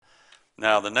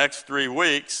Now, the next 3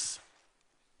 weeks,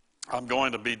 I'm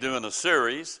going to be doing a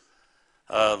series.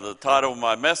 The title of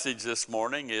my message this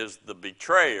morning is The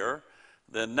Betrayer.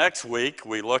 Then next week,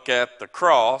 we look at the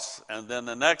cross, and then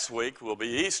the next week will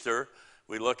be Easter.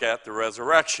 We look at the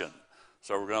resurrection.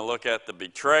 So we're going to look at the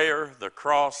betrayer, the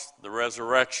cross, the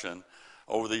resurrection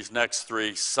over these next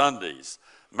 3 Sundays.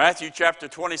 Matthew chapter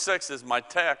 26 is my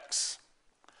text.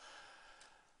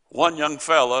 One young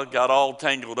fella got all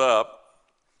tangled up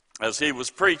as he was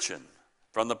preaching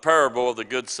from the parable of the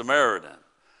Good Samaritan.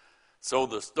 So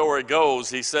the story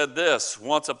goes, he said this: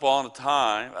 once upon a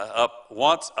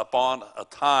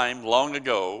time long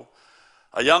ago,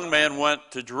 a young man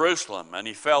went to Jerusalem, and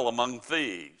he fell among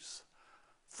thieves.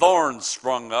 Thorns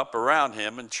sprung up around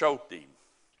him and choked him.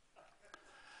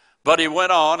 But he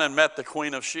went on and met the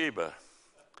Queen of Sheba,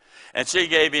 and she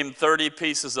gave him 30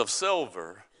 pieces of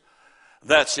silver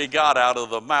that she got out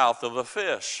of the mouth of a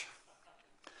fish.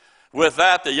 With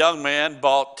that, the young man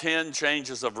bought 10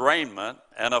 changes of raiment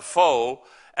and a foal,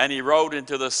 and he rode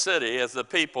into the city as the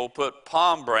people put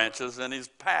palm branches in his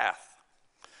path.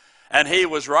 And as he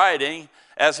was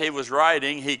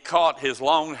riding, he caught his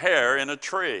long hair in a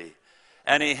tree,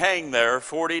 and he hung there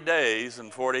 40 days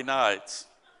and 40 nights.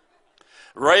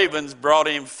 Ravens brought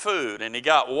him food, and he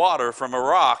got water from a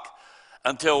rock,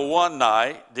 until one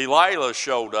night Delilah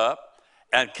showed up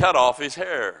and cut off his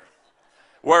hair,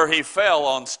 where he fell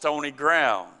on stony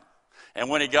ground. And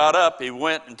when he got up, he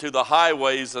went into the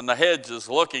highways and the hedges,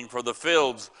 looking for the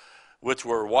fields which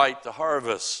were white to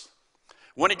harvest.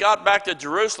 When he got back to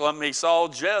Jerusalem, he saw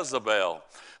Jezebel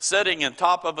sitting on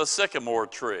top of a sycamore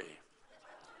tree.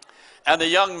 And the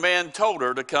young man told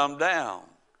her to come down.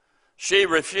 She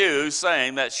refused,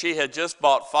 saying that she had just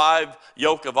bought 5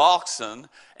 yoke of oxen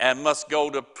and must go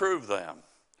to prove them.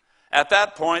 At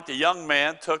that point, the young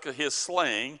man took his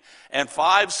sling and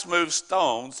 5 smooth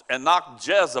stones and knocked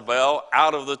Jezebel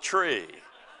out of the tree.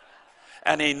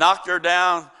 And he knocked her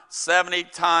down 70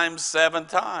 times 7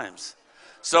 times,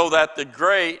 so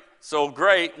great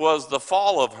was the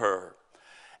fall of her.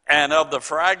 And of the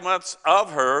fragments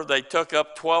of her, they took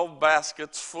up 12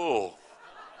 baskets full.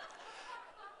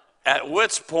 At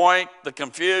which point, the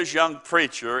confused young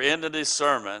preacher ended his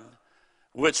sermon,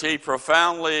 which he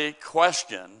profoundly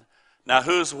questioned: now,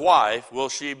 whose wife will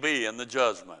she be in the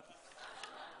judgment?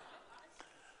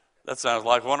 That sounds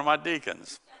like one of my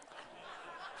deacons.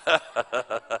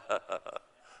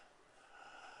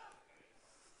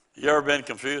 You ever been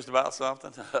confused about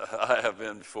something? I have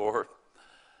been before.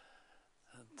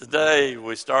 Today,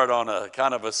 we start on a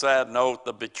kind of a sad note: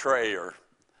 the betrayer.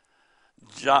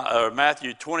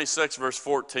 Matthew 26, verse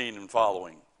 14 and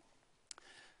following.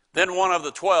 Then one of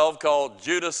the 12, called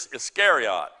Judas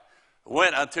Iscariot,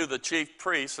 went unto the chief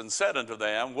priests and said unto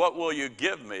them, what will you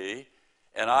give me,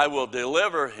 and I will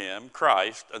deliver him,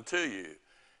 Christ, unto you?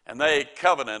 And they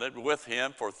covenanted with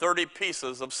him for 30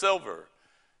 pieces of silver.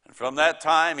 And from that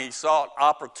time he sought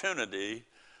opportunity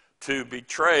to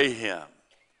betray him.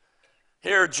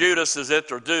 Here Judas is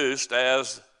introduced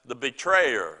as the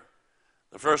betrayer.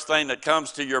 The first thing that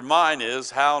comes to your mind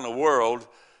is, how in the world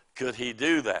could he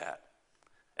do that?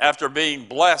 After being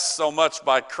blessed so much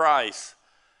by Christ,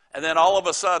 and then all of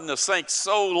a sudden to sink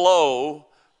so low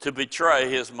to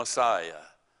betray his Messiah.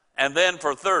 And then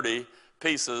for 30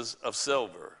 pieces of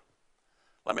silver.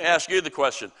 Let me ask you the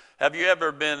question: have you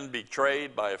ever been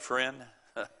betrayed by a friend?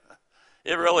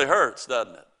 It really hurts,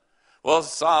 doesn't it? Well,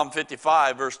 Psalm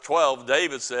 55, verse 12,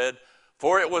 David said,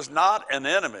 for it was not an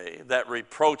enemy that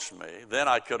reproached me, then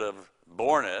I could have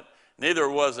borne it. Neither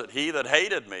was it he that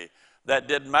hated me, that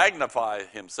did magnify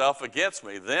himself against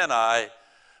me. Then I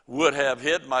would have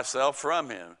hid myself from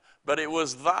him. But it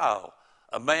was thou,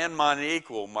 a man mine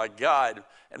equal, my guide,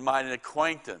 and mine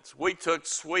acquaintance. We took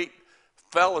sweet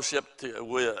fellowship,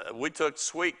 we took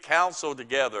sweet counsel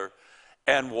together,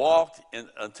 and walked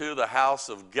into the house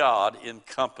of God in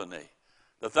company.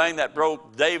 The thing that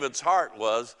broke David's heart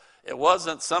was, it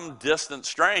wasn't some distant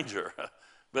stranger,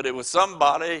 but it was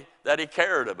somebody that he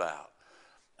cared about.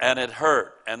 And it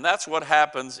hurt. And that's what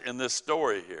happens in this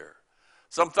story here.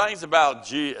 Some things about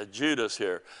Judas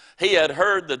here. He had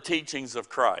heard the teachings of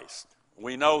Christ.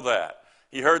 We know that.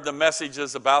 He heard the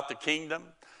messages about the kingdom.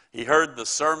 He heard the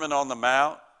Sermon on the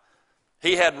Mount.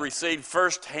 He had received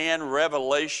firsthand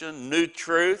revelation, new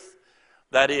truth,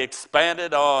 that he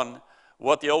expanded on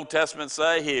what the Old Testament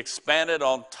say. He expanded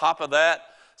on top of that.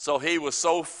 So he was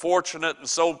so fortunate and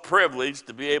so privileged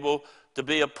to be able to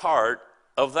be a part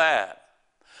of that.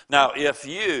 Now, if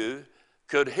you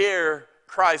could hear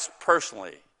Christ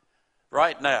personally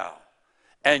right now,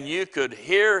 and you could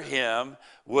hear him,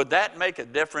 would that make a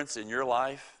difference in your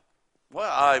life?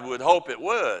 Well, I would hope it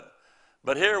would.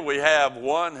 But here we have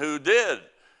one who did.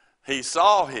 He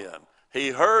saw him. He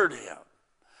heard him.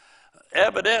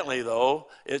 Evidently, though,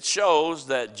 it shows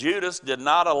that Judas did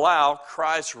not allow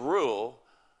Christ's rule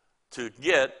to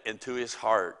get into his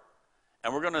heart.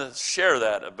 And we're going to share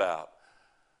that about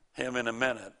him in a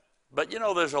minute. But you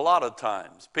know, there's a lot of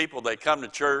times people, they come to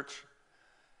church,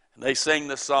 and they sing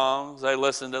the songs, they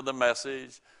listen to the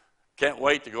message, can't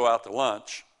wait to go out to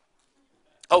lunch.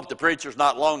 Hope the preacher's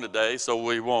not long today so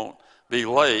we won't be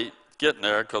late getting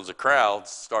there because the crowds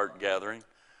start gathering.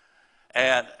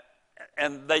 And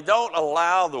they don't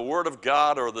allow the Word of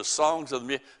God or the songs of the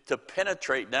music to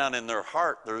penetrate down in their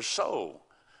heart, their soul.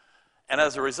 And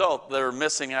as a result, they're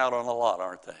missing out on a lot,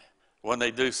 aren't they, when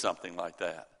they do something like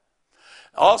that.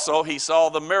 Also, he saw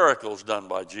the miracles done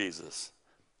by Jesus.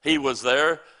 He was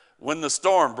there when the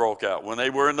storm broke out, when they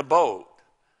were in the boat.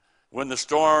 When the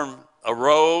storm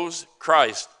arose,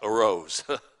 Christ arose.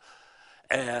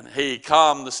 And he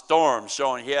calmed the storm,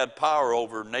 showing he had power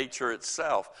over nature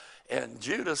itself. And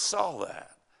Judas saw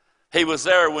that. He was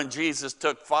there when Jesus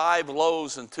took 5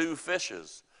 loaves and 2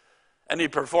 fishes. And he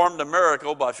performed a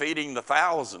miracle by feeding the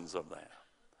thousands of them.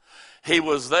 He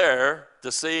was there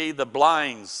to see the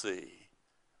blind see,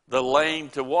 the lame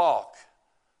to walk,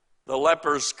 the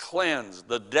lepers cleansed,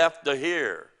 the deaf to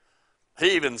hear.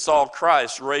 He even saw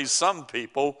Christ raise some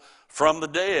people from the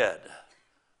dead.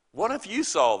 What if you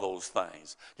saw those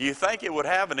things? Do you think it would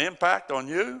have an impact on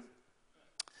you?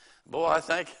 Boy, I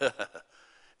think if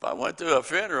I went to a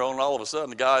funeral and all of a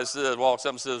sudden the guy walks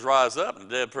up and says, rise up, and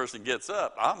the dead person gets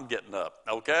up, I'm getting up,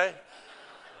 okay?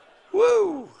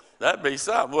 Woo! That'd be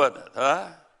something, wouldn't it, huh?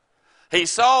 He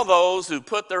saw those who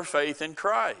put their faith in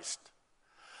Christ.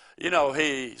 You know,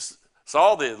 he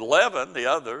saw the 11, the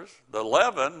others. The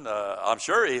 11, I'm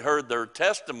sure he heard their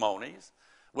testimonies.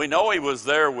 We know he was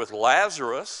there with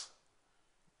Lazarus,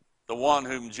 the one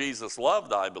whom Jesus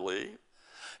loved, I believe.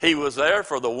 He was there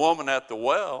for the woman at the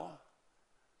well,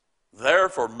 there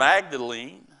for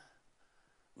Magdalene,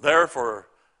 there for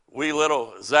wee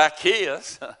little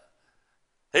Zacchaeus.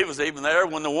 He was even there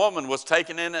when the woman was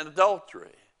taken in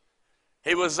adultery.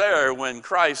 He was there when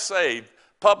Christ saved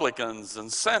publicans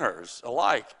and sinners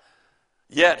alike.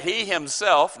 Yet he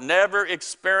himself never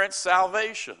experienced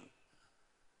salvation.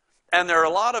 And there are a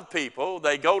lot of people,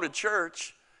 they go to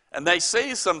church and they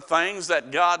see some things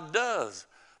that God does,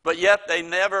 but yet they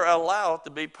never allow it to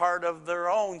be part of their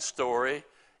own story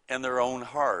and their own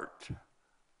heart.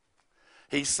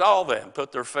 He saw them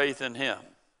put their faith in him.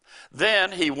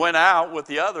 Then he went out with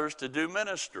the others to do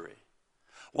ministry.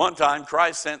 One time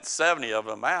Christ sent 70 of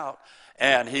them out,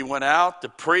 and he went out to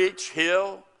preach,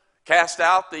 heal, cast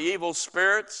out the evil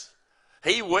spirits.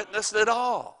 He witnessed it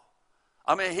all.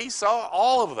 I mean, he saw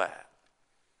all of that.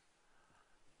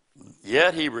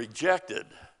 Yet he rejected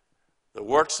the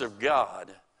works of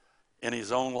God in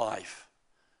his own life.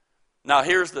 Now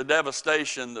here's the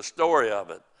devastation, the story of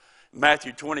it.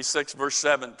 Matthew 26, verse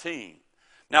 17.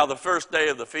 Now the first day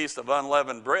of the feast of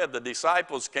unleavened bread, the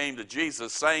disciples came to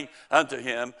Jesus, saying unto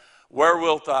him, where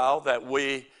wilt thou that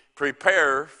we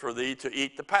prepare for thee to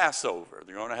eat the Passover?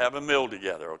 They're going to have a meal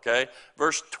together, okay?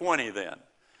 Verse 20 then.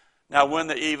 Now when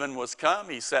the even was come,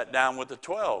 he sat down with the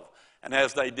 12. And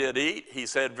as they did eat, he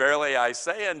said, verily I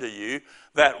say unto you,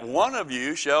 that one of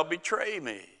you shall betray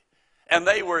me. And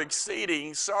they were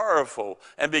exceeding sorrowful,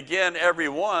 and began every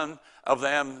one of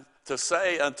them to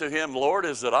say unto him, Lord,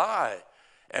 is it I?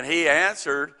 And he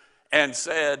answered and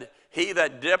said, he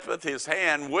that dippeth his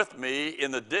hand with me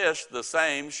in the dish, the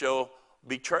same shall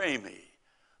betray me.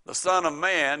 The Son of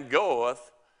Man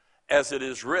goeth as it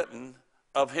is written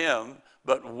of him,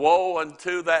 but woe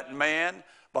unto that man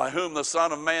by whom the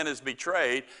Son of Man is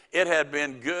betrayed. It had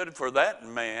been good for that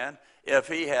man if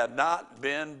he had not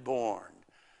been born.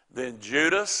 Then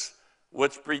Judas,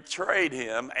 which betrayed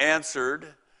him, answered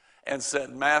and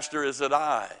said, Master, is it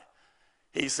I?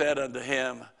 He said unto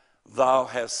him, thou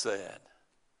hast said.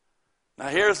 Now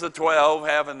here's the 12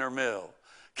 having their meal.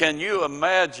 Can you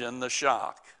imagine the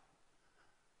shock,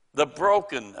 the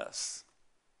brokenness?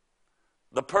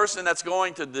 The person that's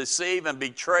going to deceive and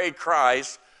betray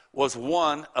Christ was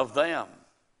one of them.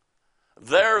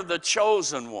 They're the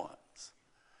chosen ones.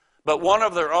 But one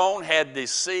of their own had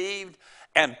deceived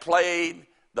and played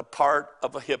the part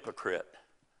of a hypocrite.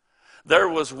 There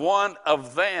was one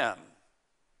of them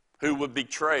who would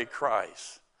betray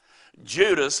Christ.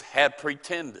 Judas had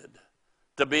pretended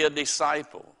to be a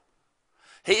disciple.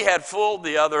 He had fooled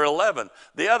the other 11.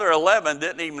 The other 11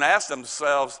 didn't even ask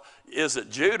themselves, is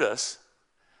it Judas?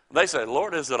 They said,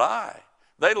 Lord, is it I?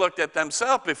 They looked at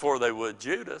themselves before they would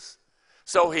Judas.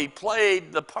 So he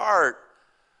played the part,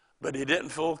 but he didn't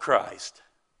fool Christ.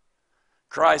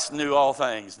 Christ knew all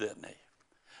things, didn't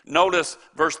he? Notice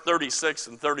verse 36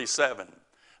 and 37.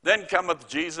 Then cometh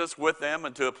Jesus with them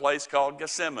into a place called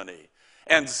Gethsemane,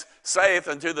 and saith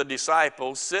unto the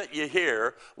disciples, Sit ye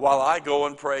here, while I go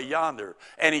and pray yonder.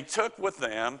 And he took with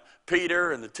them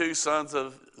Peter and the two sons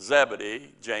of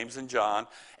Zebedee, James and John,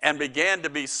 and began to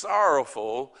be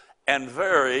sorrowful and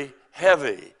very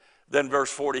heavy. Then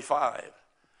verse 45.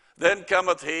 Then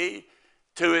cometh he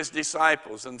to his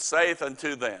disciples, and saith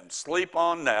unto them, Sleep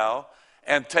on now,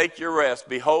 and take your rest.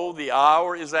 Behold, the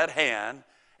hour is at hand,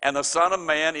 and the Son of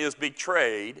Man is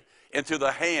betrayed into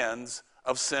the hands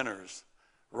of sinners.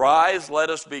 Rise, let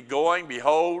us be going.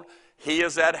 Behold, he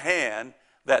is at hand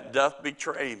that doth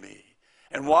betray me.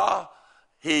 And while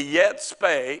he yet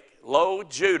spake, lo,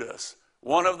 Judas,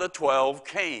 one of the 12,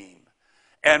 came,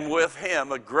 and with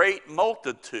him a great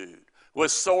multitude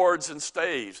with swords and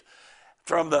staves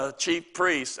from the chief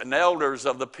priests and elders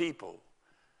of the people.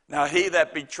 Now he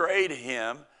that betrayed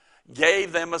him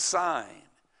gave them a sign,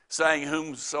 saying,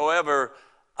 Whomsoever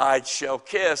I shall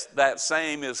kiss, that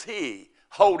same is he.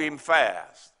 Hold him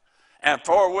fast. And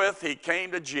forthwith he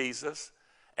came to Jesus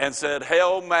and said,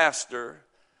 Hail, Master,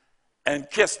 and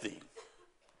kissed him.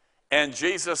 And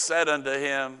Jesus said unto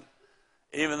him,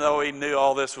 even though he knew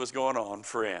all this was going on,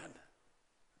 Friend.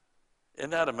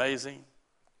 Isn't that amazing?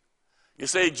 You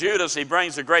see, Judas, he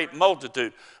brings a great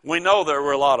multitude. We know there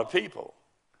were a lot of people.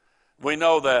 We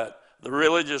know that the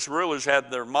religious rulers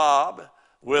had their mob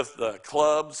with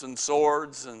clubs and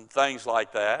swords and things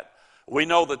like that. We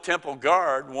know the temple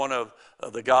guard, one of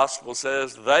the gospel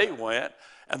says they went.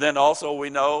 And then also we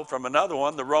know from another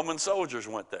one, the Roman soldiers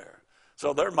went there.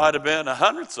 So there might have been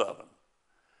hundreds of them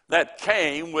that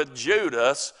came with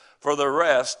Judas for the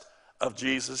rest of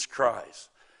Jesus Christ.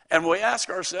 And we ask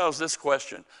ourselves this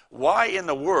question: why in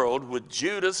the world would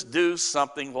Judas do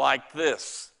something like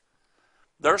this?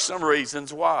 There are some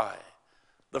reasons why.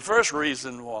 The first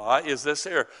reason why is this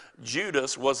here: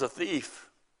 Judas was a thief.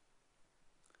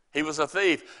 He was a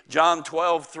thief. John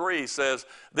 12:3 says,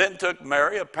 Then took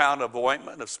Mary a pound of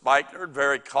ointment of spikenard,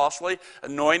 very costly,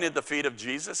 anointed the feet of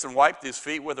Jesus, and wiped his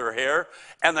feet with her hair,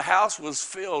 and the house was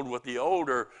filled with the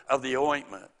odor of the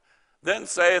ointment. Then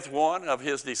saith one of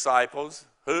his disciples,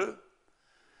 who?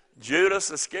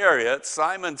 Judas Iscariot,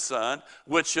 Simon's son,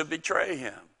 which should betray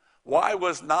him. Why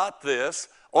was not this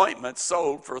ointment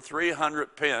sold for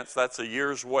 300 pence, that's a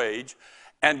year's wage,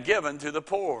 and given to the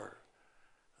poor?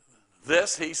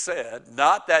 This he said,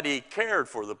 not that he cared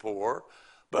for the poor,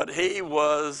 but he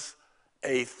was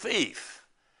a thief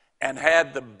and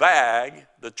had the bag,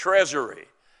 the treasury,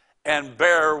 and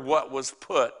bare what was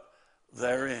put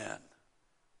therein.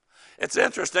 It's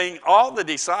interesting, all the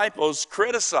disciples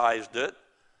criticized it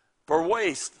for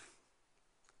waste.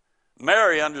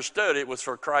 Mary understood it was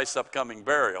for Christ's upcoming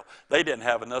burial. They didn't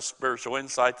have enough spiritual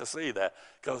insight to see that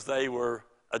because they were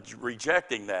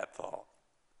rejecting that thought.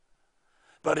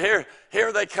 But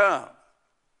here they come.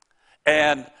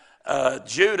 And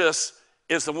Judas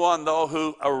is the one, though,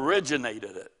 who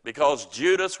originated it because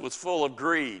Judas was full of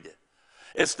greed.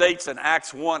 It states in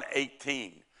Acts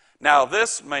 1:18, Now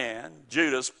this man,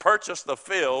 Judas, purchased the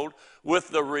field with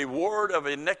the reward of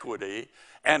iniquity,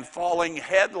 and falling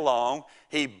headlong,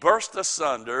 he burst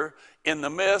asunder in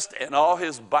the midst, and all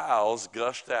his bowels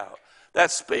gushed out.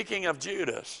 That's speaking of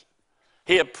Judas.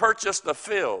 He had purchased the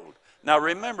field. Now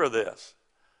remember this.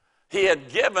 He had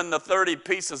given the 30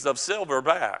 pieces of silver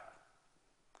back.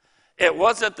 It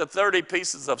wasn't the 30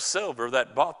 pieces of silver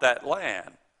that bought that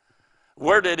land.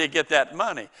 Where did he get that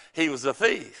money? He was a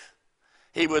thief.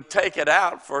 He would take it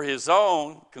out for his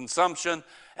own consumption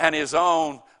and his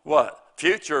own,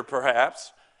 future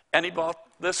perhaps, and he bought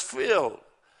this field.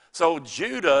 So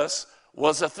Judas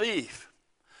was a thief.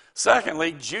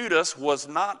 Secondly, Judas was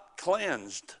not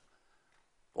cleansed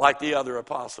like the other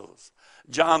apostles.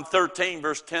 John 13,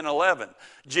 verse 10, 11.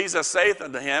 Jesus saith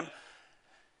unto him,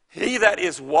 He that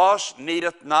is washed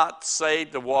needeth not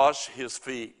save to wash his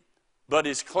feet, but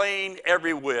is clean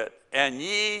every whit. And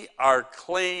ye are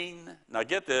clean, now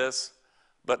get this,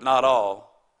 but not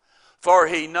all. For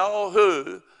he know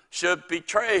who should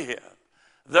betray him.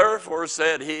 Therefore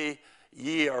said he,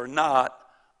 Ye are not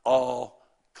all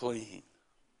clean.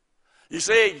 You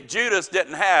see, Judas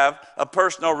didn't have a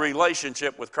personal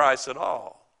relationship with Christ at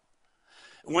all.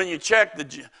 When you check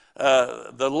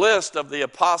the list of the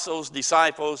apostles,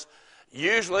 disciples,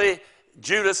 usually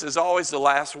Judas is always the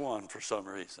last one for some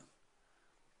reason.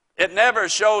 It never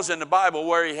shows in the Bible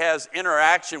where he has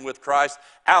interaction with Christ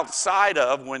outside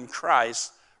of when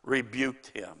Christ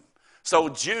rebuked him. So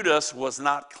Judas was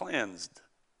not cleansed.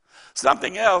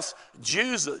 Something else,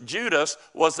 Judas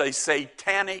was a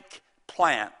satanic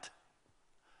plant.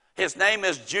 His name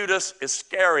is Judas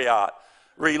Iscariot,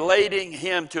 relating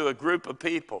him to a group of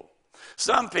people.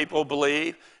 Some people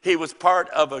believe he was part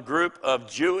of a group of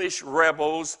Jewish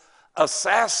rebels,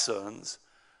 assassins,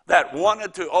 that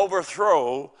wanted to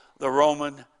overthrow the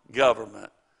Roman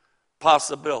government.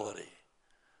 Possibility.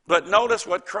 But notice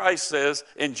what Christ says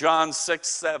in John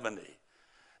 6:70.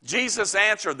 Jesus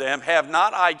answered them, have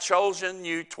not I chosen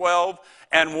you 12,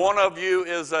 and one of you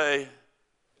is a,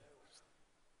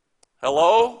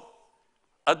 hello?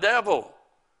 A devil.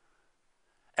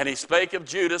 And he spake of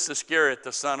Judas Iscariot,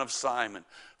 the son of Simon,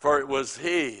 for it was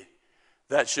he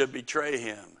that should betray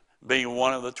him, being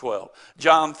one of the 12.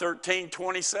 John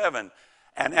 13:27,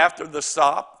 and after the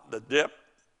stop, the dip,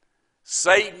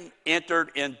 Satan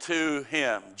entered into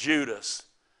him, Judas.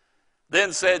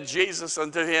 Then said Jesus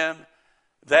unto him,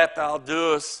 that thou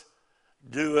doest,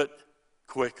 do it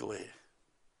quickly.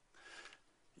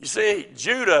 You see,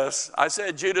 Judas, I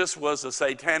said Judas was a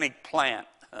satanic plant.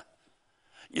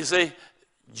 You see,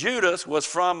 Judas was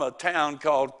from a town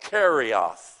called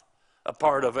Kerioth, a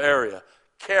part of area,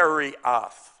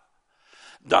 Kerioth.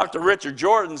 Dr. Richard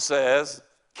Jordan says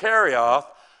Kerioth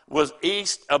was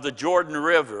east of the Jordan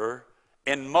River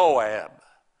in Moab,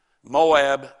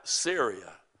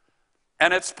 Syria.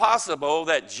 And it's possible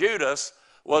that Judas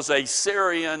was a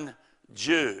Syrian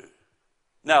Jew.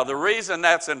 Now, the reason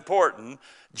that's important,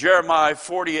 Jeremiah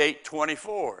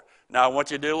 48:24. Now, I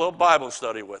want you to do a little Bible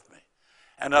study with me.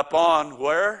 And up on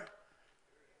where?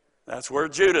 That's where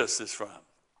Judas is from.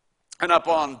 And up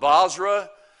on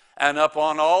Basra, and up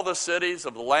on all the cities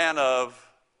of the land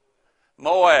of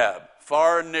Moab,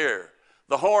 far and near.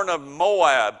 The horn of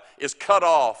Moab is cut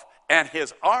off, and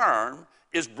his arm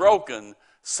is broken,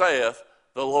 saith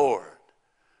the Lord.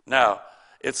 Now,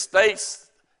 it states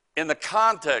in the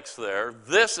context there,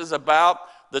 this is about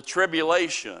the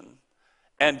tribulation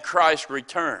and Christ's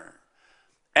return.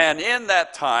 And in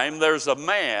that time, there's a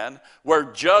man where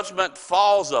judgment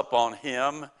falls upon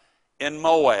him in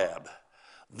Moab.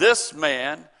 This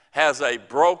man has a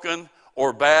broken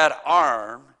or bad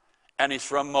arm, and he's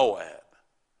from Moab.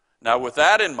 Now, with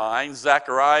that in mind,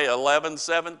 Zechariah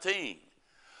 11:17.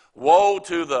 Woe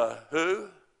to the who?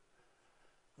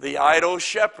 The idle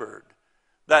shepherd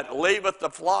that leaveth the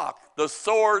flock. The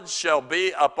sword shall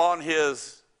be upon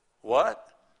his, what?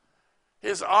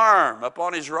 His arm,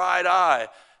 upon his right eye.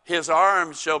 His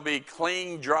arm shall be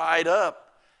clean dried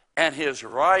up, and his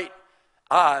right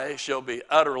eye shall be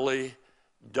utterly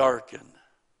darkened.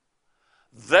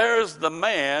 There's the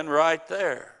man right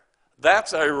there.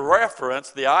 That's a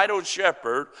reference, the idle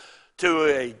shepherd, to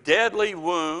a deadly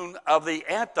wound of the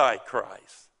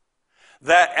Antichrist.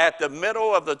 That at the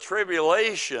middle of the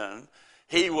tribulation,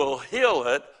 he will heal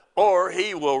it, or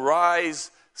he will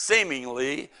rise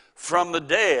seemingly from the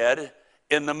dead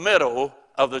in the middle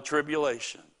of the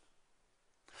tribulation.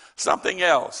 Something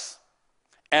else.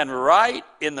 And right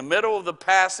in the middle of the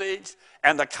passage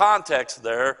and the context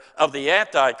there of the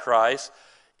Antichrist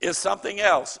is something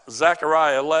else.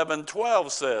 Zechariah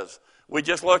 11:12 says, we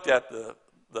just looked at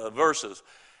the verses.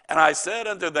 And I said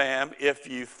unto them, if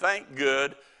you think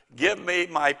good, give me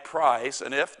my price,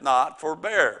 and if not,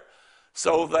 forbear.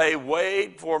 So they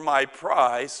weighed for my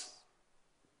price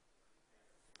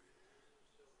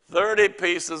 30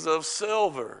 pieces of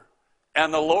silver.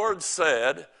 And the Lord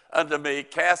said unto me,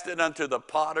 cast it unto the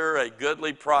potter, a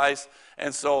goodly price,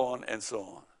 and so on and so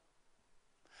on.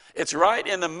 It's right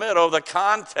in the middle of the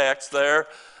context there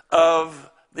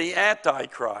of the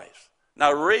Antichrist.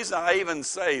 Now, the reason I even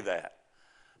say that,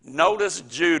 notice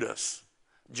Judas.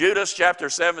 Judas chapter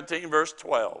 17, verse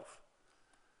 12.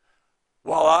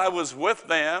 While I was with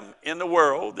them in the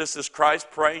world, this is Christ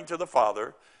praying to the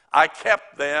Father, I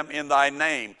kept them in thy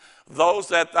name. Those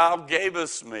that thou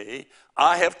gavest me,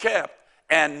 I have kept.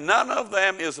 And none of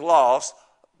them is lost,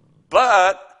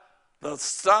 but the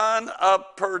son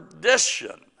of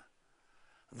perdition,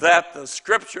 that the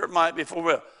scripture might be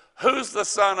fulfilled. Who's the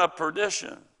son of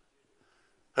perdition?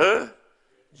 Who?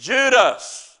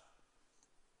 Judas.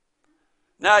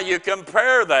 Now you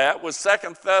compare that with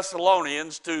 2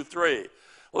 Thessalonians 2:3.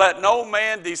 Let no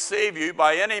man deceive you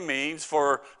by any means,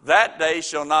 for that day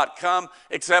shall not come,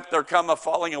 except there come a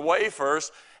falling away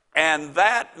first, and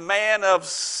that man of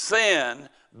sin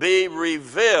be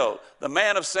revealed. The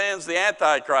man of sin is the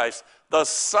Antichrist, the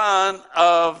son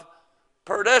of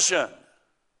perdition.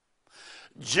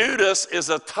 Judas is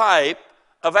a type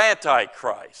of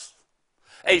Antichrist,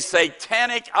 a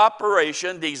satanic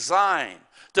operation designed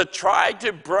to try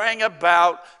to bring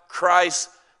about Christ's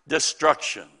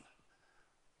destruction.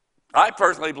 I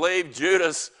personally believe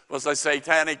Judas was a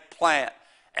satanic plant,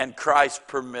 and Christ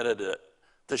permitted it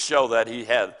to show that he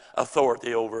had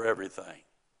authority over everything.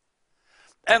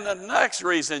 And the next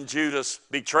reason Judas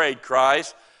betrayed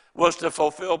Christ was to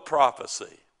fulfill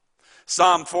prophecy.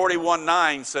 Psalm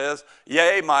 41:9 says,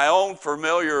 "Yea, my own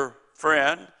familiar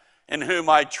friend, in whom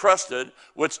I trusted,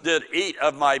 which did eat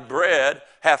of my bread,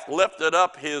 hath lifted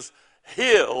up his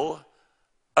heel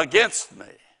against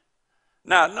me."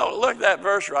 Now, look at that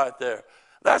verse right there.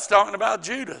 That's talking about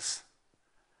Judas.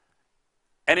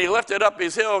 And he lifted up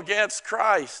his heel against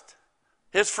Christ,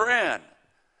 his friend.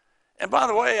 And by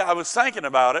the way, I was thinking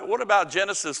about it. What about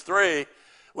Genesis 3,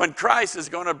 when Christ is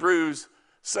going to bruise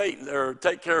Satan, or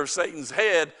take care of Satan's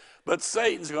head, but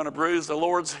Satan's going to bruise the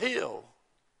Lord's heel?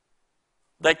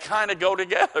 They kind of go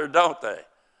together, don't they?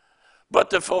 But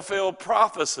to fulfill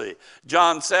prophecy,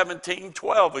 John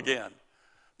 17:12 again,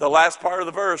 the last part of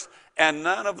the verse, "And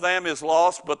none of them is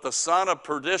lost but the son of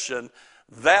perdition,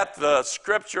 that the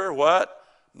scripture," what?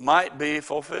 "Might be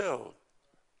fulfilled."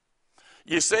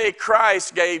 You see,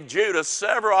 Christ gave Judas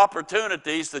several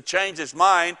opportunities to change his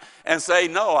mind and say,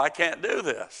 "No, I can't do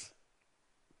this.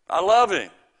 I love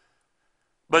him."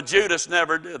 But Judas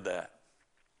never did that.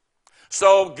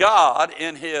 So God,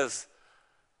 in his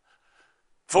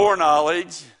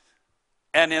foreknowledge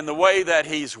and in the way that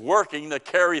he's working to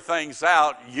carry things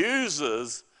out,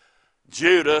 uses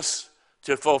Judas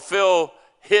to fulfill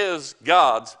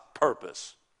God's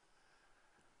purpose.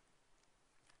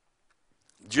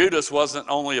 Judas wasn't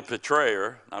only a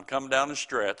betrayer, I'm coming down the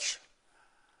stretch,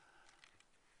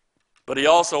 but he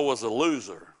also was a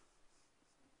loser.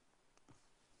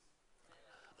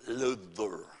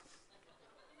 Loser.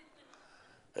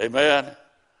 Amen.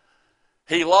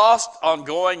 He lost on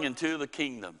going into the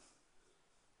kingdom.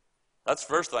 That's the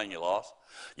first thing he lost.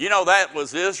 You know, that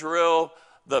was Israel,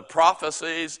 the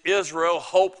prophecies Israel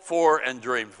hoped for and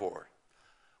dreamed for,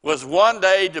 was one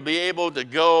day to be able to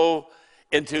go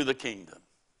into the kingdom.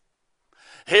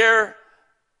 Here,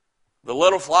 the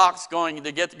little flock's going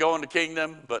to get to go in the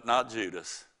kingdom, but not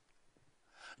Judas.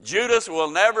 Judas will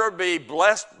never be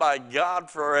blessed by God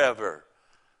forever.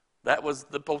 That was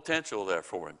the potential there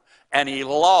for him. And he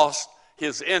lost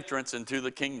his entrance into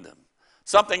the kingdom.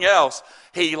 Something else,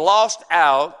 he lost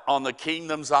out on the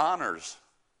kingdom's honors.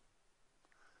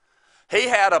 He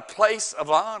had a place of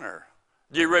honor.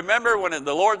 Do you remember when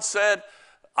the Lord said,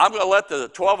 "I'm going to let the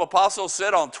 12 apostles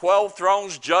sit on 12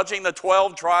 thrones judging the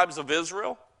 12 tribes of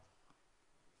Israel"?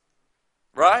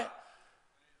 Right?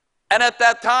 And at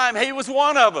that time, he was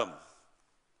one of them.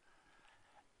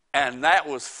 And that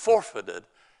was forfeited,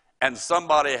 and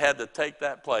somebody had to take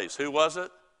that place. Who was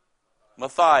it?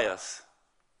 Matthias.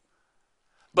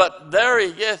 But there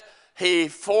he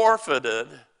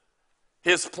forfeited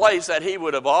his place, that he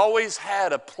would have always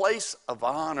had a place of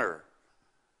honor.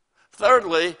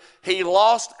 Thirdly, he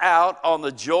lost out on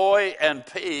the joy and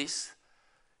peace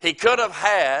he could have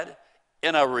had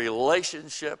in a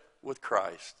relationship with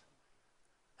Christ.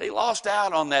 He lost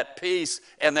out on that peace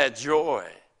and that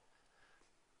joy.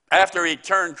 After he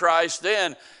turned Christ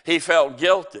in, he felt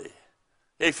guilty.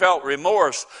 He felt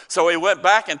remorse. So he went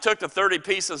back and took the 30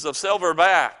 pieces of silver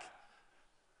back.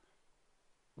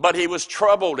 But he was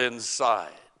troubled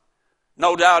inside.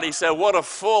 No doubt he said, "What a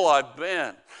fool I've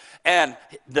been." And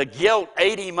the guilt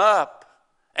ate him up.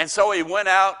 And so he went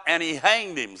out and he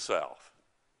hanged himself.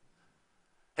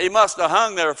 He must have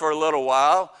hung there for a little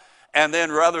while, and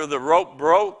then whether the rope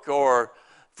broke or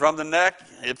from the neck,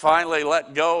 it finally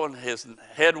let go and his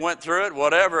head went through it,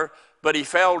 whatever, but he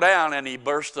fell down and he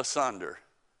burst asunder.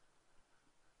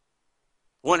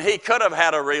 When he could have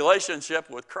had a relationship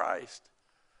with Christ.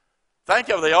 Think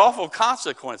of the awful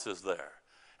consequences there.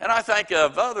 And I think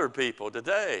of other people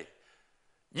today.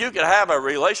 You could have a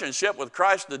relationship with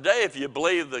Christ today if you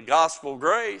believe the gospel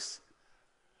grace.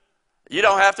 You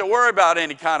don't have to worry about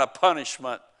any kind of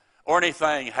punishment or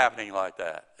anything happening like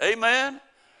that. Amen?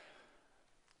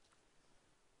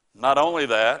 Not only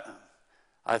that,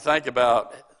 I think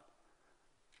about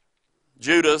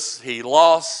Judas. He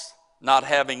lost not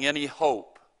having any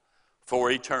hope for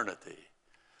eternity.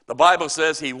 The Bible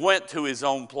says he went to his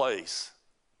own place.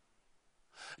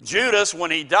 Judas,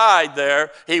 when he died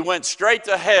there, he went straight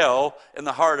to hell in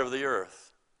the heart of the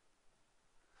earth.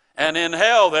 And in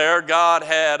hell there, God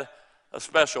had a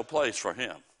special place for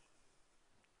him.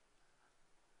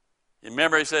 You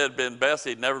remember he said it had been best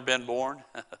he'd never been born?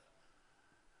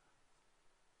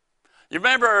 You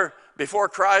remember before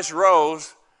Christ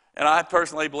rose, and I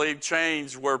personally believe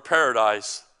changed where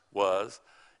paradise was,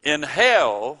 in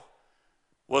hell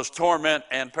was torment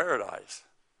and paradise.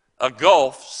 A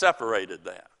gulf separated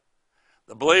them.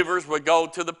 The believers would go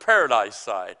to the paradise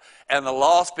side, and the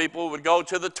lost people would go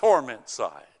to the torment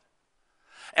side.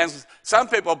 And some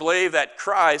people believe that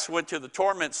Christ went to the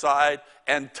torment side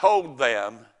and told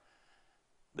them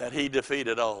that he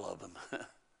defeated all of them.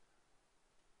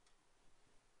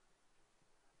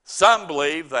 Some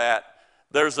believe that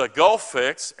there's a gulf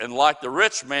fix, and like the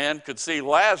rich man could see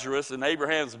Lazarus in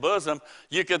Abraham's bosom,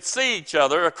 you could see each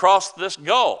other across this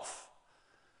gulf.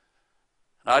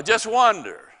 I just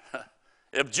wonder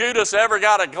if Judas ever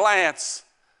got a glance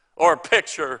or a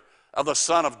picture of the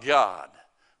Son of God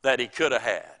that he could have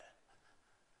had,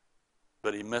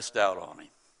 but he missed out on him.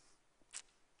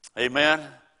 Amen.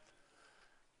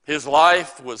 His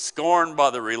life was scorned by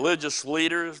the religious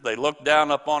leaders. They looked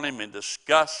down upon him in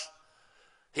disgust.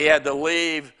 He had to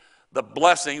leave the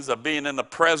blessings of being in the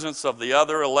presence of the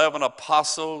other 11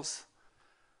 apostles.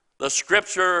 The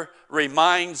scripture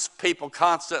reminds people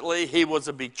constantly he was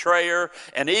a betrayer,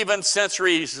 and even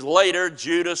centuries later,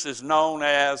 Judas is known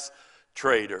as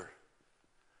traitor.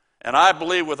 And I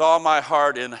believe with all my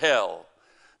heart in hell,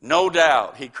 no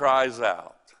doubt he cries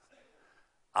out,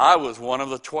 I was one of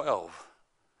the 12.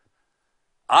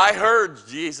 I heard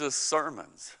Jesus'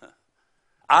 sermons.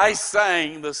 I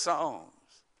sang the songs.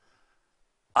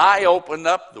 I opened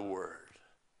up the Word.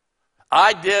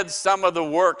 I did some of the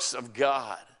works of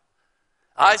God.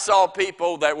 I saw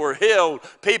people that were healed,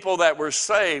 people that were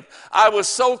saved. I was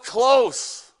so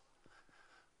close,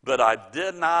 but I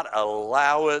did not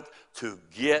allow it to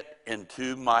get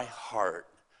into my heart.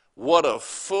 What a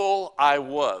fool I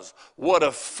was. What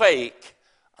a fake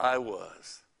I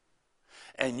was.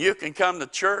 And you can come to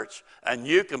church and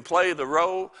you can play the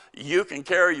role. You can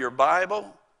carry your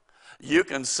Bible. You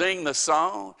can sing the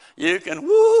song. You can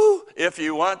woo if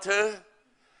you want to.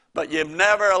 But you've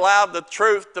never allowed the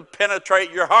truth to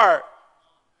penetrate your heart.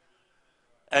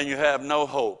 And you have no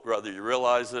hope, whether you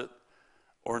realize it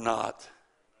or not.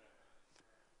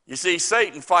 You see,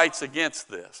 Satan fights against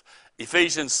this.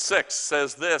 Ephesians 6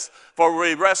 says this, for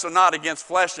we wrestle not against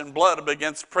flesh and blood, but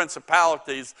against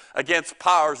principalities, against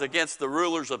powers, against the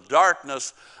rulers of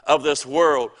darkness of this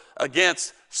world,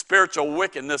 against spiritual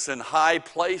wickedness in high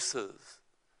places.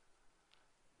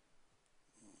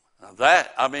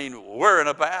 Now we're in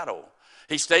a battle.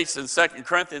 He states in 2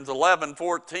 Corinthians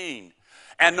 11:14,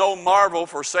 and no marvel,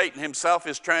 for Satan himself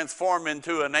is transformed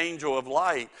into an angel of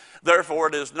light. Therefore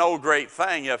it is no great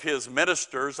thing if his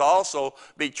ministers also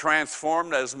be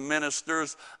transformed as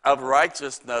ministers of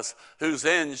righteousness, whose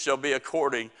ends shall be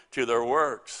according to their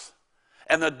works.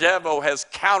 And the devil has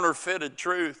counterfeited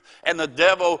truth, and the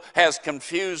devil has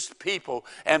confused people,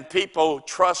 and people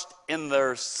trust in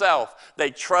their self. They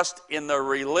trust in their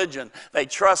religion. They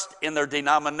trust in their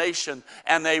denomination,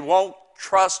 and they won't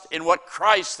trust in what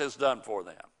Christ has done for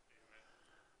them.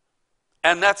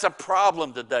 And that's a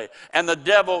problem today. And the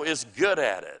devil is good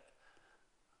at it.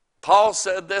 Paul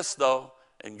said this, though,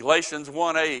 in Galatians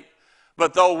 1:8,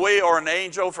 but though we or an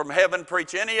angel from heaven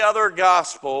preach any other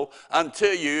gospel unto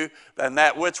you than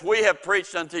that which we have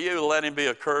preached unto you, let him be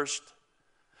accursed.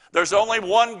 There's only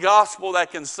one gospel that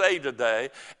can save today,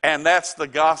 and that's the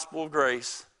gospel of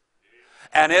grace.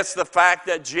 And it's the fact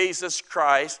that Jesus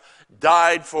Christ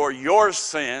died for your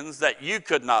sins that you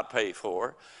could not pay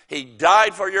for. He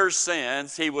died for your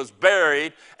sins. He was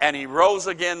buried, and he rose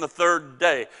again the third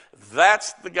day.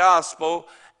 That's the gospel,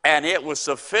 and it was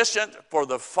sufficient for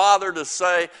the Father to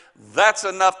say, that's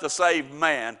enough to save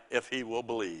man if he will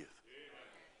believe.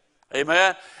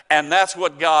 Amen? And that's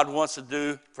what God wants to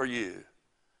do for you.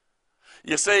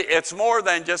 You see, it's more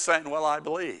than just saying, well, I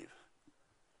believe.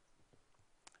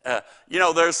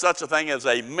 There's such a thing as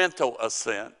a mental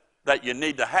assent that you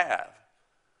need to have.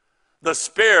 The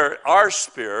Spirit, our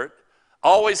spirit,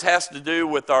 always has to do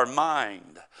with our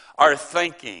mind, our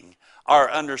thinking, our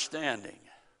understanding.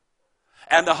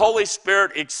 And the Holy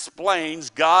Spirit explains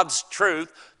God's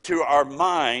truth to our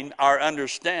mind, our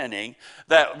understanding,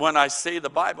 that when I see the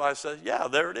Bible, I say, yeah,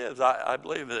 there it is. I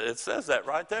believe it. It says that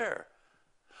right there.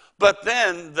 But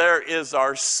then there is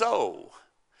our soul.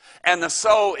 And the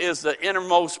soul is the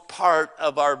innermost part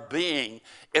of our being.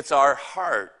 It's our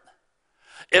heart.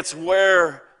 It's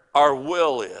where our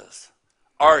will is,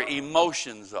 our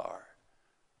emotions are.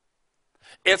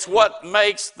 It's what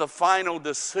makes the final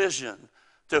decision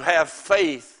to have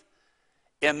faith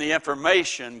in the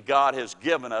information God has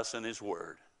given us in his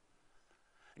word.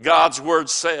 God's word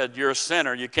said, you're a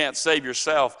sinner, you can't save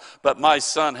yourself, but my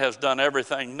Son has done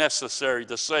everything necessary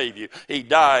to save you. He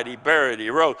died, he buried, he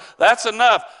rose. That's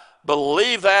enough.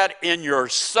 Believe that in your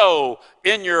soul,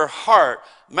 in your heart.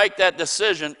 Make that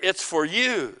decision. It's for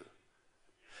you.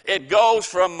 It goes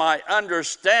from my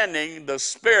understanding,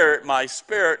 my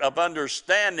spirit of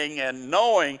understanding and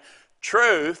knowing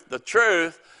truth, the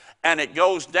truth, and it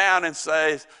goes down and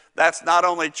says, that's not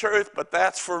only truth, but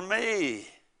that's for me.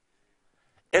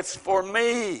 It's for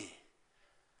me.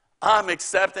 I'm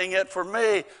accepting it for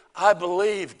me. I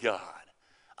believe, God.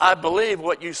 I believe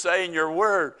what you say in your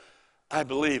word. I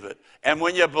believe it. And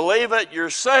when you believe it, you're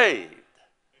saved.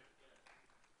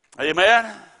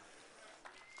 Amen?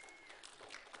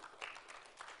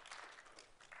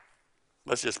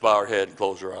 Let's just bow our head and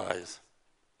close our eyes.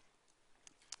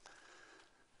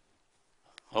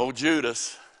 Oh,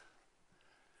 Judas,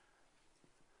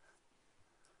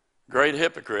 great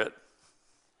hypocrite,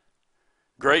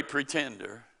 great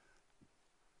pretender,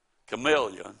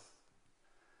 chameleon,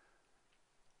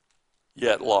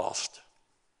 yet lost,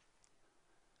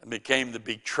 and became the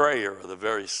betrayer of the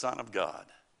very Son of God.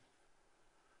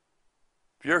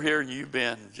 If you're here and you've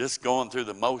been just going through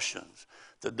the motions,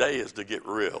 today is to get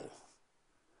real.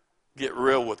 Get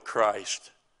real with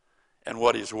Christ and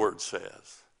what His Word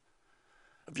says.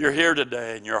 If you're here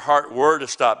today and your heart were to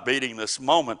stop beating this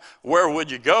moment, where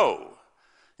would you go?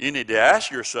 You need to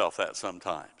ask yourself that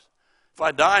sometimes. If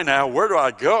I die now, where do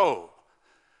I go?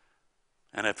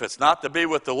 And if it's not to be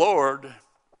with the Lord,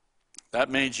 that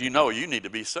means you know you need to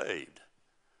be saved.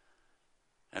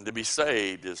 And to be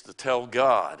saved is to tell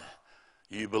God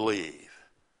you believe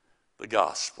the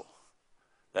gospel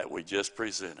that we just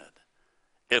presented.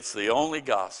 It's the only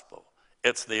gospel.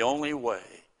 It's the only way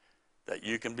that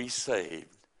you can be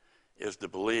saved, is to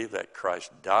believe that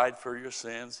Christ died for your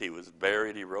sins, He was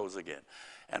buried, He rose again.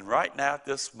 And right now at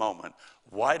this moment,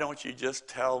 why don't you just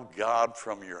tell God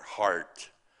from your heart?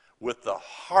 With the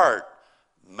heart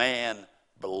man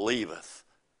believeth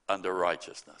unto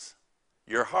righteousness.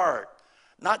 Your heart,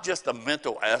 not just a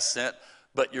mental assent,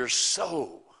 but your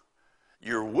soul,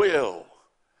 your will.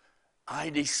 I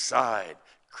decide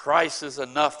Christ is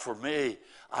enough for me.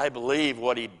 I believe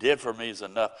what He did for me is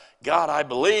enough. God, I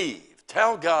believe.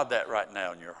 Tell God that right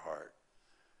now in your heart.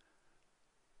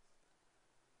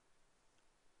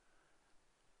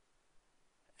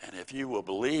 And if you will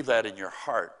believe that in your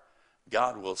heart,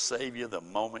 God will save you the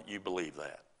moment you believe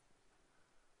that.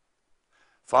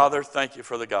 Father, thank you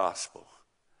for the gospel.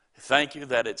 Thank you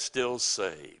that it still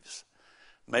saves.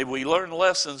 May we learn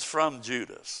lessons from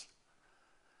Judas,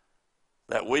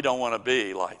 that we don't want to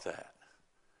be like that.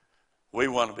 We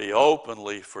want to be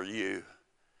openly for you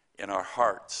in our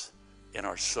hearts, in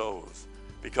our souls,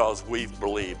 because we've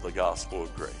believed the gospel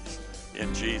of grace.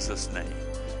 In Jesus' name.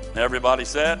 And everybody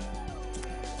said,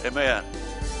 amen.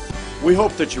 We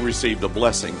hope that you received a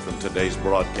blessing from today's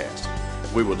broadcast.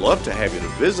 We would love to have you to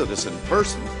visit us in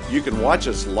person. You can watch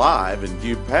us live and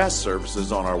view past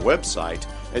services on our website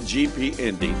at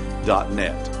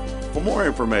gpindy.net. For more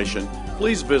information,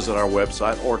 please visit our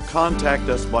website or contact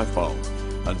us by phone.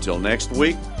 Until next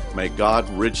week, may God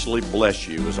richly bless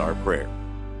you is our prayer.